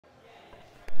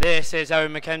This is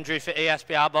Owen McKendry for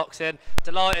ESBR Boxing.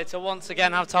 Delighted to once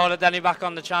again have Tyler Denny back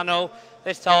on the channel,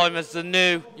 this time as the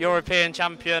new European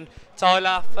champion.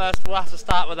 Tyler, first we'll have to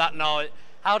start with that night.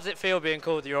 How does it feel being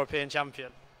called the European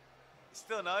champion? It's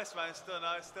still nice, man, still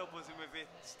nice, still buzzing with it,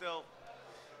 still,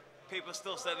 people are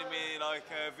still sending me like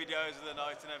videos of the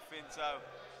night and everything, so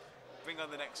bring on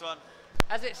the next one.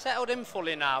 Has it settled in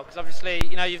fully now? Because obviously,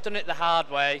 you know, you've done it the hard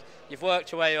way, you've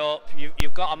worked your way up,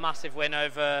 you've got a massive win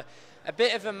over a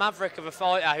bit of a maverick of a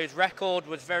fighter whose record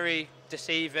was very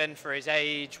deceiving for his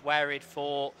age, where he'd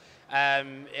fought.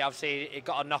 He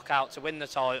got a knockout to win the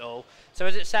title. So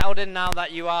has it settled in now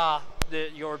that you are the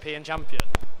European champion?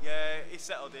 Yeah, it's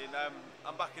settled in.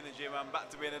 I'm back in the gym, I'm back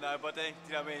to being a nobody. Do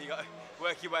you know what I mean? You got to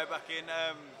work your way back in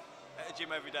at the gym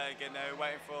every day again now,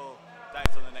 waiting for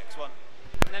dates on the next one.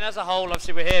 And then as a whole,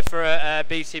 obviously we're here for a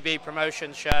BCB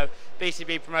Promotions show.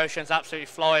 BCB Promotions absolutely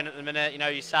flying at the minute. You know,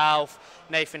 yourself,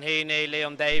 Nathan Heaney,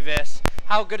 Leon Davis.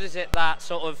 How good is it that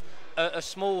sort of a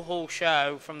small hall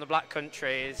show from the Black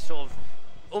Country is sort of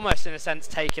almost in a sense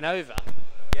taking over?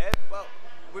 Yeah, well,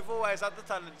 we've always had the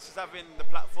talent, just having the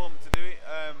platform to do it.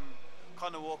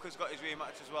 Conor Walker's got his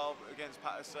rematch as well against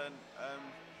Patterson.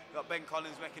 We've got Ben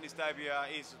Collins making his debut.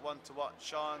 He's one to watch.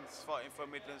 Sean's fighting for a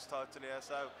Midlands title here,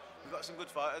 so we've got some good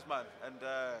fighters, man, and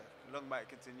long may it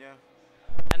continue.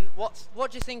 And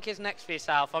what do you think is next for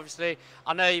yourself? Obviously,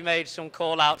 I know you made some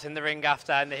call-outs in the ring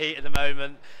after in the heat of the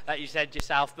moment that you said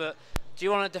yourself, but do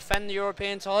you want to defend the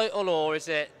European title, or is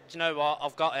it, do you know what,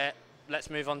 I've got it, let's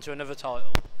move on to another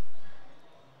title?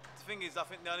 The thing is, I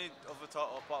think the only other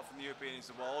title apart from the European is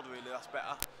the world, really, that's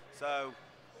better. So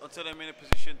until I'm in a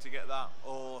position to get that,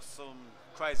 or some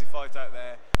crazy fight out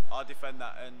there, I'll defend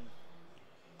that, and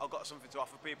I've got something to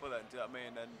offer people then, do you know what I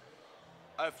mean? And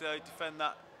hopefully I defend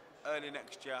that early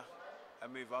next year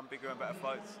and move on, bigger and better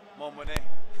fights, more money.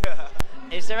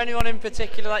 Is there anyone in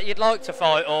particular that you'd like to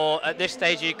fight, or at this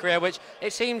stage of your career, which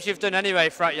it seems you've done anyway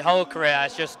throughout your whole career,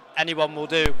 it's just anyone will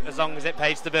do as long as it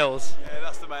pays the bills? Yeah,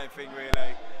 that's the main thing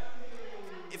really.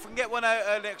 If we can get one out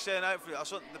early next year, and hopefully I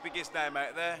want the biggest name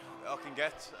out there I can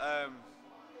get,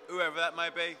 whoever that may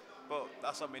be, but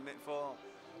that's what I'm in it for.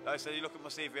 Like I said, you look at my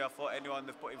CV, I fought anyone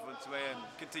they've put in front of me and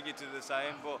continue to do the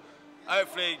same, but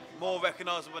hopefully more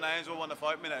recognisable names will want to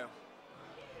fight me now.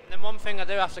 And then one thing I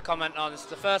do have to comment on, it's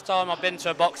the first time I've been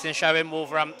to a boxing show in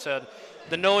Wolverhampton.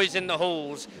 The noise in the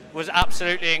halls was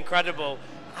absolutely incredible.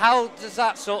 How does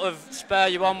that sort of spur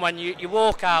you on when you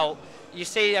walk out, you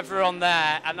see everyone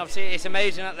there, and obviously it's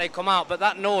amazing that they come out, but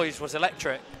that noise was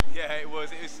electric. Yeah, it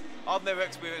was. I've never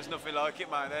experienced nothing like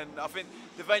it, man. And I think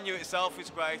the venue itself is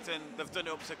great, and they've done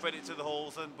it up to credit to the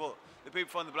halls. But the people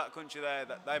from the Black Country there,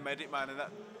 they made it, man. And that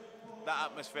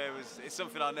atmosphere is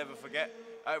something I'll never forget.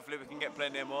 Hopefully we can get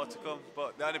plenty more to come.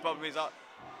 But the only problem is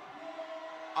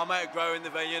I'm outgrowing the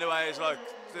venue anyway. It's like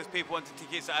there's people wanting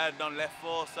tickets that I had none left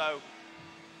for. So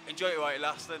enjoy it while it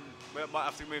lasts, and we might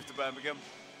have to move to Birmingham.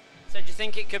 So do you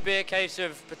think it could be a case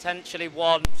of potentially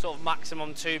one, sort of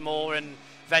maximum two more in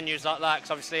venues like that?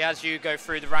 Because obviously as you go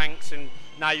through the ranks and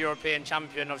now European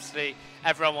champion, obviously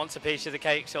everyone wants a piece of the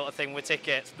cake sort of thing with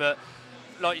tickets. But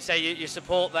like you say, your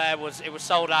support there was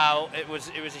sold out. It was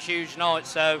a huge night.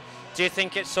 So do you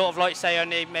think it's sort of like, say,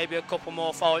 only maybe a couple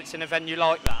more fights in a venue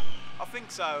like that? I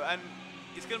think so, and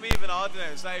it's going to be even harder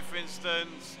now. Say for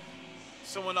instance,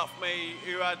 someone off me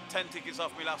who had 10 tickets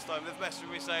off me last time, they've messaged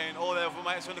me saying all their other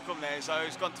mates want to come there, so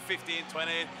it's gone to 15,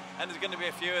 20, and there's going to be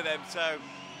a few of them, so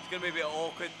it's going to be a bit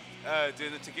awkward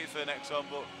doing the tickets for the next one,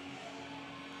 but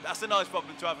that's a nice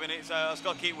problem to have in it, so I've just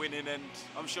got to keep winning, and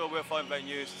I'm sure we'll find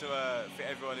venues to fit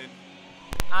everyone in.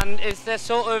 And is there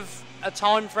sort of a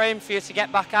time frame for you to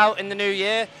get back out in the new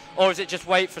year, or is it just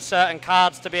wait for certain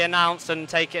cards to be announced and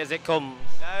take it as it comes?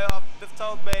 No, they've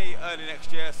told me early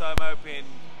next year, so I'm hoping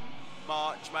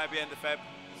March, maybe end of Feb,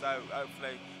 so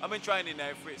hopefully. I'm in training now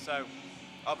for it, so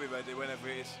I'll be ready whenever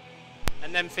it is.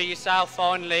 And then for yourself,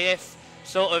 finally, if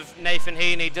sort of Nathan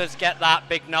Heaney does get that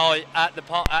big night at the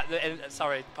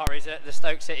the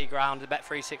Stoke City ground, the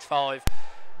Bet365,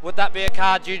 would that be a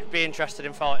card you'd be interested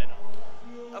in fighting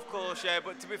on? Of course, yeah,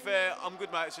 but to be fair, I'm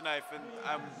good mates with Nathan.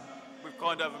 We've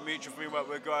kind of a mutual agreement,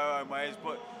 we'll go our own ways,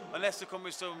 but unless they come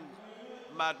with some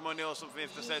mad money or something,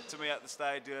 if they said to me at the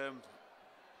stadium,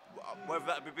 whether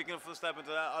that'd be big enough for the stadium,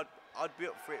 I'd be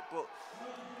up for it. But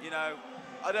you know,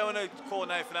 I don't want to call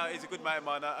Nathan out. He's a good mate of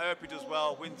mine. I hope he does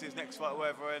well, wins his next fight, or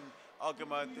whatever. And I'll give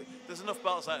him. There's enough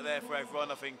belts out there for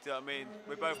everyone. I think. Do you know what I mean?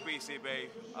 We're both BCB.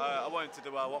 I want him to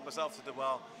do well. I want myself to do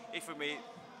well. If we meet,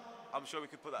 I'm sure we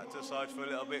could put that to the side for a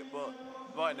little bit. But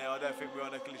right now, I don't think we're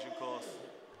on a collision course.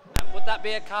 And Would that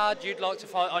be a card you'd like to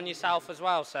fight on yourself as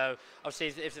well? So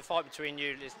obviously, if the fight between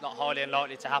you is not highly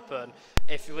unlikely to happen,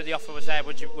 if the offer was there,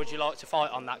 would you like to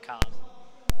fight on that card?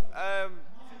 I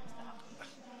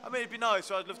mean, it'd be nice.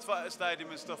 So I'd love to fight at the stadium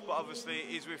and stuff, but obviously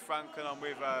he's with Frank and I'm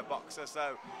with Boxer,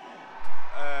 so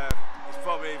it's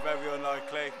probably very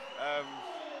unlikely.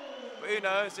 But who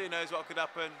knows? Who knows what could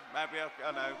happen? Maybe, I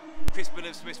don't know. Chris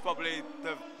Smith's probably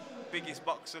the biggest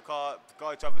boxer guy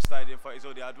to have a stadium fight. He's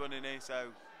already had one, isn't he? So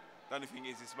the only thing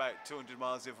is, it's about 200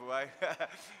 miles the other way.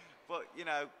 But, you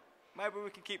know, maybe we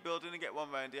can keep building and get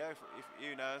one round here.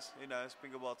 Who knows? Who knows?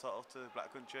 Bring a world title to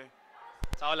Black Country.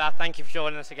 So, lad, thank you for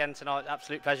joining us again tonight.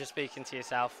 Absolute pleasure speaking to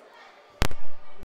yourself.